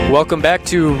Welcome back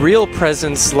to Real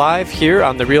Presence Live here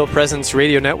on the Real Presence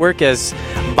Radio Network. As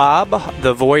Bob,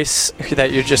 the voice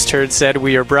that you just heard, said,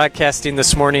 we are broadcasting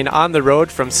this morning on the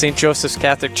road from St. Joseph's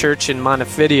Catholic Church in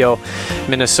Montevideo,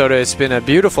 Minnesota. It's been a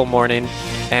beautiful morning,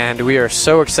 and we are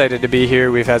so excited to be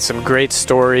here. We've had some great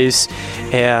stories,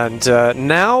 and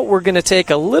now we're going to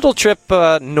take a little trip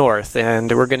north, and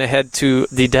we're going to head to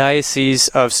the Diocese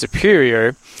of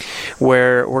Superior,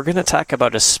 where we're going to talk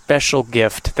about a special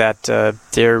gift that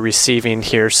they're receiving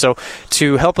here. So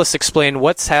to help us explain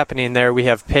what's happening there, we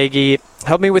have Peggy.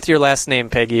 Help me with your last name,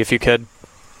 Peggy, if you could.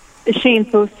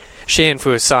 Schoenfuss.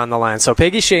 Schoenfuss on the line. So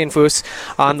Peggy Schoenfuss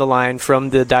on the line from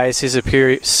the Diocese of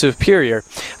Superior.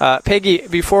 Peggy,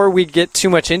 before we get too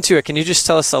much into it, can you just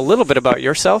tell us a little bit about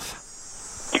yourself?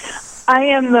 I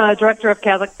am the Director of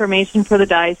Catholic Formation for the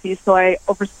Diocese, so I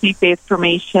oversee faith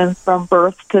formation from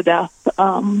birth to death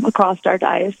across our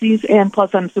diocese, and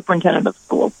plus I'm superintendent of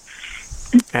schools.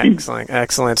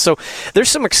 Excellent. So there's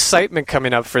some excitement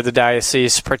coming up for the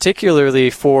diocese, particularly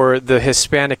for the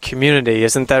Hispanic community.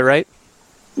 Isn't that right?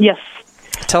 Yes.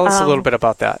 Tell us a little bit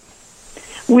about that.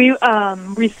 We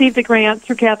received a grant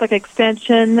through Catholic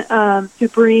Extension to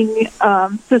bring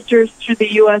sisters through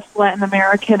the U.S. Latin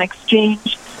American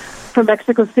exchange from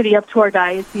Mexico City up to our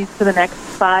diocese for the next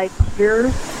 5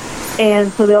 years.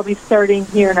 And so they'll be starting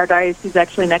here in our diocese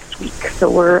actually next week. So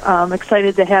we're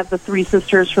excited to have the 3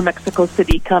 sisters from Mexico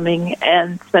City coming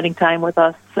and spending time with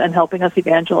us and helping us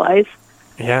evangelize.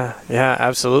 Yeah,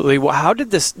 absolutely. Well, how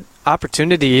did this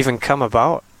opportunity even come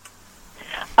about?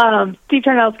 Steve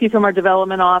Tarnowski from our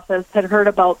development office had heard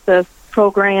about this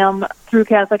program through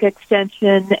Catholic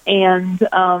Extension, and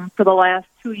for the last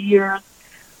 2 years,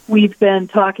 we've been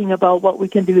talking about what we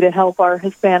can do to help our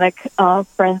Hispanic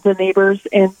friends and neighbors.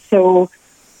 And so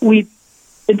we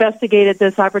investigated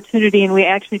this opportunity, and we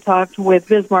actually talked with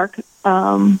Bismarck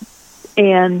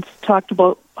and talked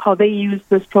about how they use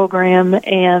this program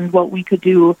and what we could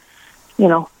do,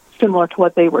 similar to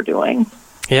what they were doing.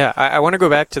 Yeah, I want to go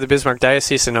back to the Bismarck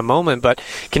Diocese in a moment, but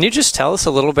can you just tell us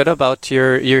a little bit about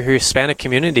your Hispanic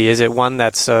community? Is it one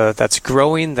that's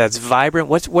growing, that's vibrant?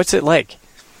 What's it like?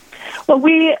 Well,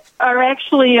 we are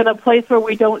actually in a place where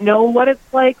we don't know what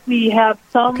it's like. We have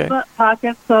some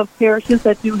pockets of parishes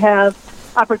that do have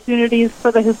opportunities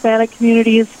for the Hispanic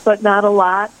communities, but not a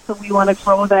lot. So we want to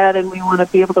grow that, and we want to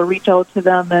be able to reach out to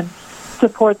them and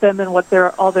support them in what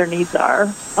all their needs are,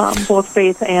 both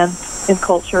faith and in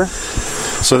culture.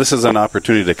 So this is an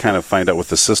opportunity to kind of find out with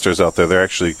the sisters out there. They're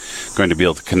actually going to be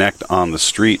able to connect on the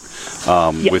street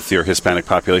with your Hispanic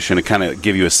population and kind of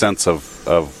give you a sense of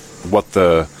what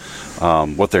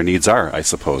their needs are, I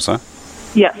suppose, huh?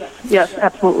 Yes,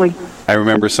 absolutely. I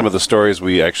remember some of the stories.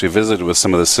 We actually visited with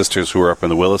some of the sisters who were up in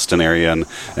the Williston area,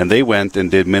 and they went and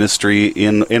did ministry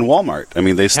in Walmart. I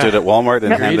mean, they stood at Walmart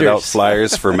and handed out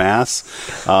flyers for Mass,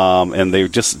 and they were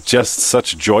just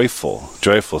such joyful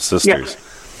sisters.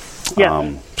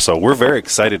 Yes. So we're very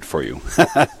excited for you.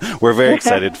 We're very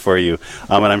excited for you,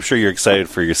 and I'm sure you're excited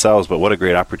for yourselves, but what a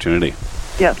great opportunity.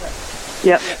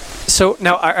 Yes. So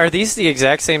now, are these the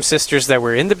exact same sisters that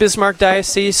were in the Bismarck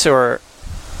Diocese, or?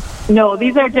 No,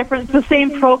 these are different. It's the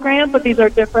same program, but these are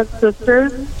different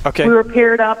sisters. Okay. We were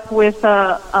paired up with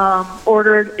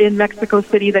ordered in Mexico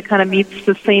City that kind of meets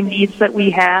the same needs that we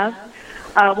have.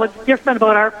 What's different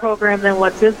about our program than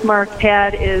what Bismarck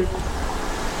had is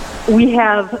we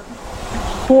have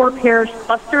 4 parish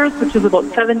clusters, which is about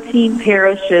 17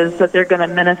 parishes that they're going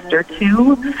to minister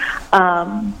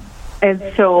to.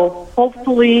 And so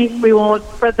hopefully we won't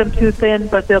spread them too thin,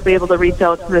 but they'll be able to reach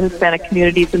out to the Hispanic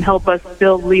communities and help us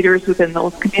build leaders within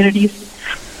those communities.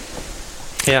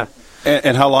 Yeah.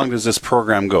 And how long does this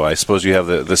program go? I suppose you have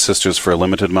the sisters for a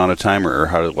limited amount of time, or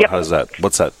how does that?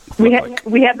 What's that look like?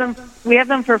 We have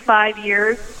them for 5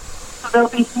 years. So they'll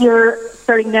be here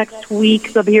starting next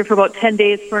week. They'll be here for about 10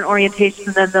 days for an orientation,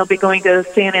 and then they'll be going to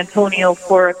San Antonio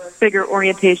for a bigger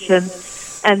orientation.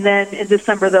 And then in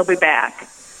December they'll be back.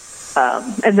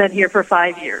 And then here for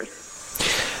 5 years.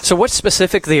 So what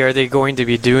specifically are they going to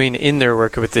be doing in their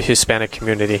work with the Hispanic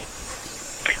community?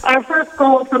 Our first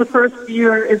goal for the first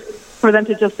year is for them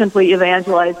to just simply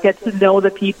evangelize, get to know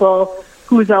the people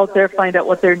who's out there, find out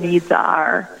what their needs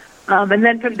are. And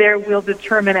then from there, we'll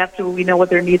determine after we know what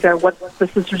their needs are, what the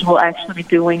sisters will actually be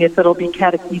doing, if it'll be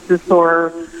catechesis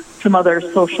or some other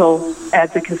social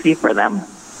advocacy for them.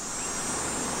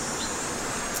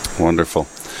 Wonderful.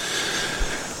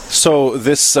 So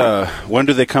this, when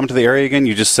do they come to the area again?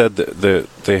 You just said that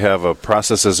they have a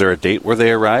process. Is there a date where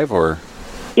they arrive, or?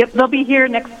 Yep, they'll be here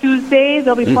next Tuesday.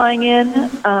 They'll be flying in,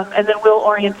 and then we'll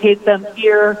orientate them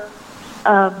here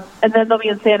And then they'll be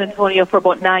in San Antonio for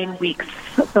about 9 weeks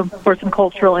for some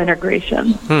cultural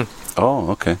integration.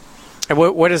 Oh, okay. And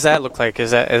what does that look like?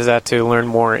 Is that to learn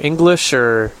more English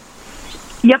or?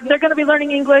 Yep, they're going to be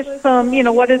learning English.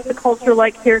 What is the culture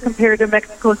like here compared to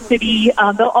Mexico City?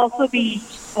 They'll also be,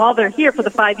 while they're here for the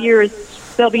 5 years,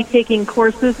 they'll be taking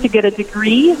courses to get a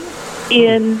degree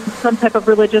in some type of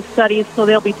religious studies. So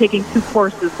they'll be taking 2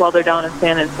 courses while they're down in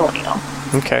San Antonio.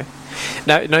 Okay.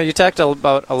 Now you talked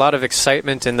about a lot of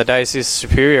excitement in the Diocese of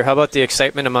Superior. How about the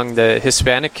excitement among the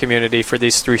Hispanic community for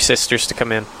these 3 sisters to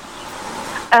come in?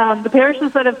 The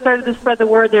parishes that have started to spread the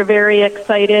word, they're very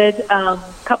excited. A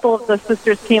couple of the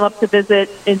sisters came up to visit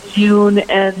in June,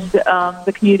 and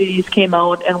the communities came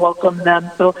out and welcomed them.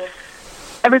 So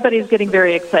everybody's getting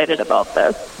very excited about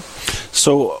this.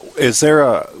 So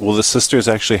will the sisters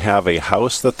actually have a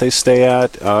house that they stay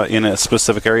at in a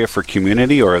specific area for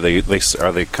community, or are they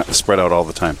spread out all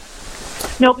the time?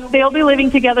 Nope, they'll be living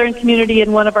together in community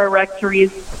in one of our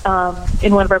rectories,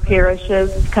 in one of our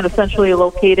parishes, kind of centrally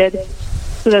located,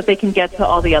 so that they can get to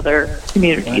all the other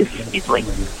communities easily.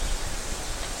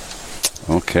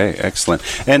 Okay, excellent.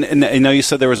 And I know you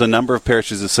said there was a number of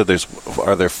parishes. You said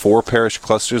are there 4 parish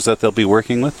clusters that they'll be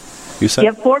working with? You said?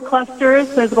 You have 4 clusters.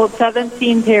 There's about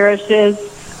 17 parishes.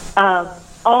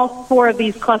 All 4 of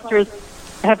these clusters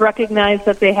have recognized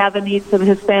that they have a need for the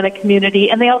Hispanic community,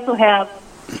 and they also have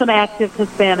some active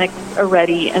Hispanics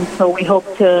already, and so we hope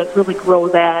to really grow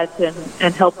that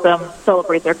and help them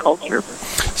celebrate their culture.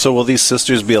 So will these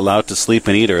sisters be allowed to sleep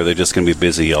and eat, or are they just going to be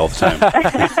busy all the time?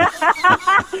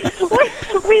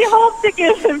 we hope to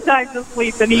give them time to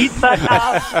sleep and eat, but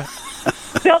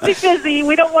they'll be busy.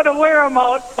 We don't want to wear them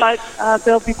out, but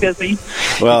they'll be busy.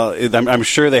 Well, I'm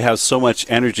sure they have so much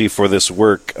energy for this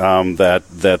work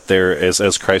that there,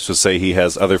 as Christ would say, he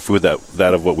has other food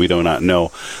that of what we do not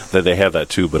know, that they have that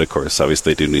too. But of course,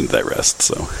 obviously, they do need that rest.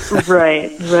 So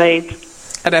right.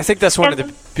 And I think that's one of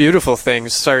the beautiful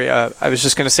things. Sorry, I was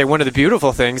just going to say one of the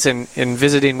beautiful things in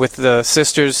visiting with the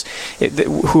sisters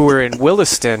who were in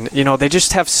Williston. They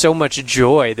just have so much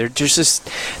joy. They're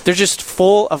just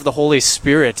full of the Holy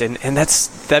Spirit, and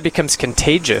that becomes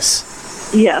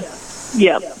contagious. Yes.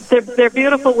 Yeah, they're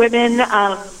beautiful women.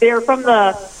 They're from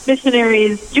the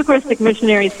Eucharistic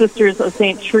Missionary Sisters of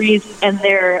St. Therese, and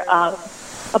their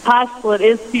apostolate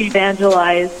is to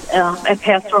evangelize and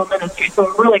pastoral ministry. So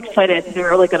we're really excited. They're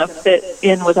really going to fit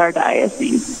in with our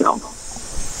diocese. So.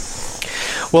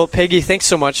 Well, Peggy, thanks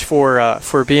so much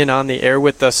for being on the air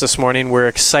with us this morning. We're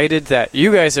excited that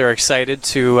you guys are excited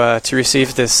to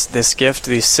receive this gift.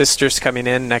 These sisters coming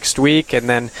in next week, and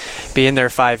then being there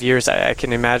 5 years. I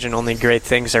can imagine only great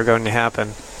things are going to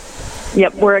happen.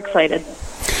 Yep, we're excited.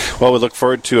 Well, we look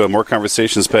forward to more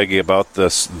conversations, Peggy, about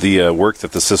the work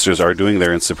that the sisters are doing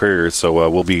there in Superior. So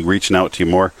we'll be reaching out to you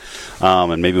more,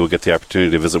 and maybe we'll get the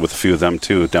opportunity to visit with a few of them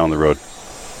too down the road.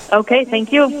 Okay,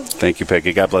 thank you. Thank you,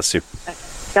 Peggy. God bless you.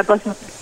 God bless you.